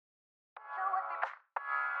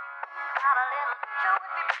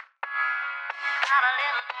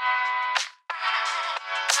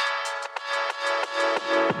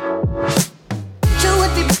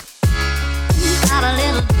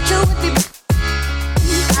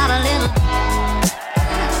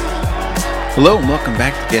Hello and welcome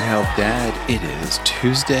back to Get Help Dad. It is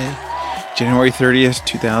Tuesday, January 30th,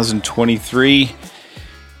 2023.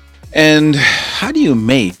 And how do you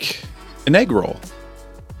make an egg roll?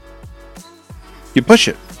 You push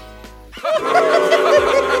it.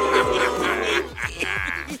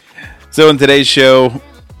 So in today's show,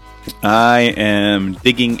 I am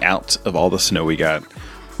digging out of all the snow we got.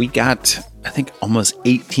 We got, I think, almost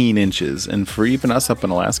 18 inches. And for even us up in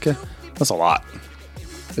Alaska, that's a lot.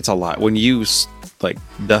 It's a lot. When you like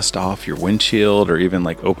dust off your windshield or even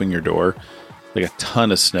like open your door, like a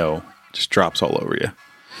ton of snow just drops all over you.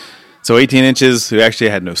 So 18 inches. We actually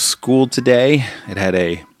had no school today. It had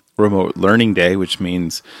a remote learning day, which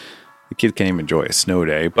means the kids can't even enjoy a snow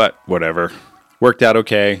day, but whatever. Worked out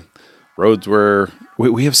okay. Roads were,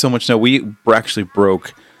 we have so much snow. We actually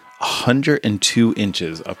broke 102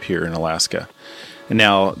 inches up here in Alaska. And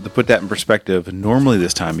now to put that in perspective, normally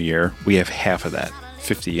this time of year, we have half of that.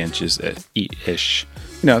 50 inches ish.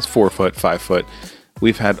 You know, it's 4 foot, 5 foot.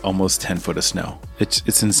 We've had almost 10 foot of snow.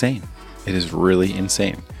 It's insane. It is really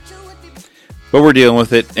insane. But we're dealing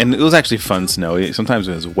with it, and it was actually fun snow. Sometimes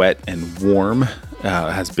it was wet and warm. It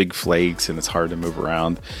has big flakes, and it's hard to move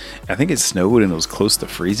around. I think it snowed, and it was close to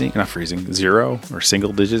freezing. Not freezing, 0 or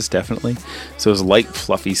single digits, definitely. So it was light,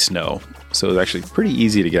 fluffy snow. So it was actually pretty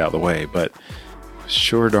easy to get out of the way, but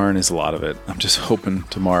sure darn is a lot of it. I'm just hoping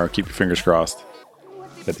tomorrow, keep your fingers crossed,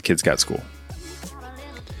 that the kids got school.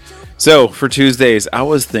 So for Tuesdays, I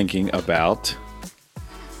was thinking about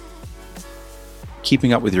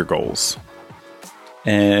keeping up with your goals.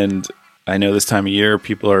 And I know this time of year,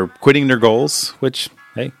 people are quitting their goals, which,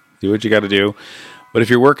 hey, do what you got to do. But if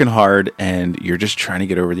you're working hard and you're just trying to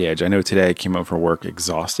get over the edge, I know today I came home from work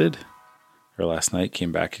exhausted, or last night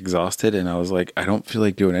came back exhausted, and I was like, I don't feel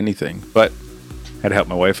like doing anything. But I had to help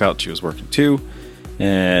my wife out. She was working too.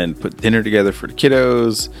 And put dinner together for the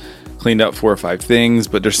kiddos, cleaned up 4 or 5 things,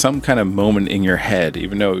 but there's some kind of moment in your head,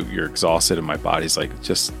 even though you're exhausted and my body's like,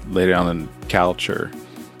 just lay down on the couch or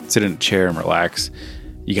sit in a chair and relax.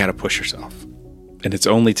 You got to push yourself. And it's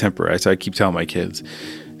only temporary. So I keep telling my kids,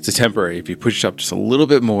 it's a temporary. If you push yourself just a little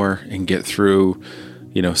bit more and get through,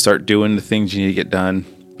 start doing the things you need to get done,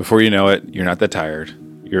 before you know it, you're not that tired.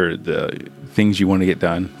 The things you want to get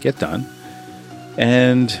done,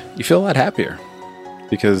 and you feel a lot happier.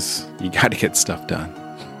 Because you got to get stuff done.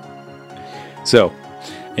 So,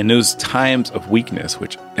 in those times of weakness,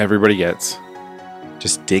 which everybody gets,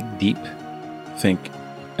 just dig deep. Think,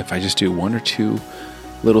 if I just do 1 or 2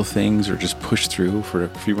 little things or just push through for a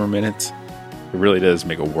few more minutes, it really does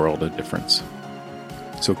make a world of difference.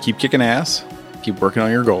 So keep kicking ass, keep working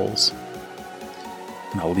on your goals,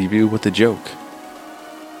 and I'll leave you with a joke.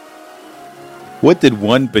 What did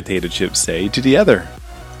one potato chip say to the other?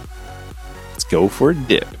 Go for a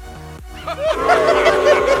dip.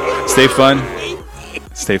 Stay fun.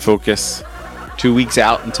 Stay focused. 2 weeks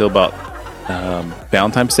out until about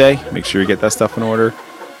Valentine's Day. Make sure you get that stuff in order.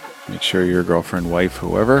 Make sure your girlfriend, wife,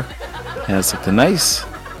 whoever has something nice.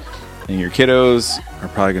 And your kiddos are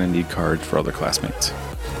probably going to need cards for other classmates.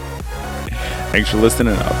 Thanks for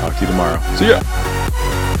listening. I'll talk to you tomorrow. See ya.